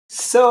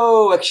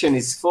So action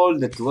is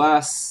folded to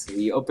us.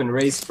 We open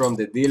raise from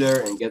the dealer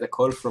and get a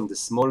call from the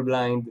small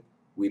blind.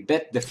 We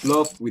bet the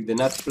flop with the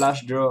nut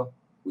flush draw.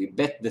 We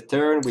bet the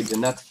turn with the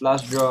nut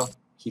flush draw.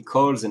 He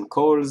calls and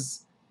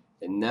calls.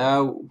 And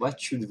now what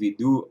should we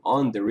do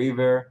on the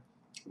river?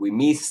 We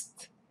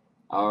missed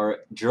our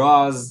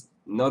draws,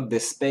 not the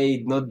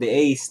spade, not the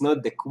ace,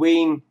 not the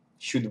queen.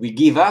 Should we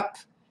give up?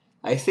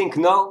 I think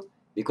no,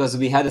 because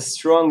we had a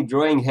strong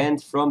drawing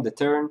hand from the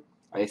turn.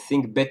 I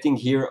think betting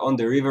here on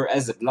the river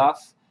as a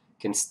bluff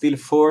can still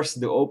force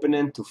the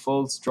opponent to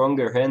fold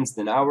stronger hands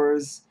than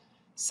ours,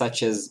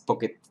 such as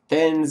pocket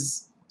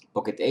tens,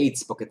 pocket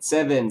eights, pocket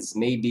sevens,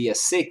 maybe a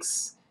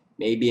 6,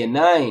 maybe a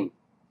 9,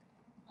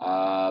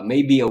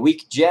 maybe a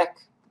weak jack.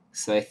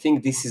 So I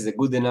think this is a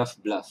good enough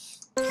bluff.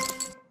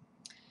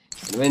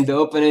 And when the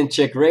opponent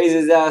check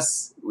raises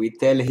us, we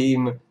tell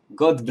him,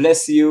 God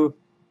bless you,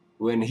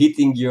 when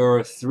hitting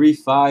your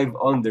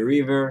 3-5 on the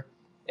river,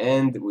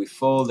 and we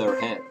fold our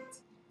hand.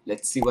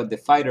 Let's see what the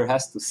fighter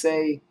has to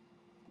say.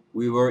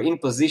 We were in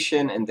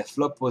position and the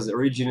flop was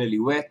originally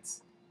wet.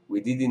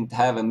 We didn't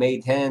have a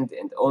made hand,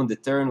 and on the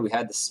turn we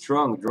had a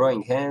strong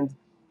drawing hand.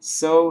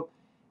 So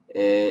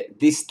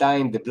this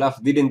time the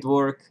bluff didn't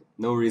work.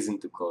 No reason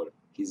to call.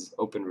 His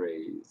open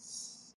raise.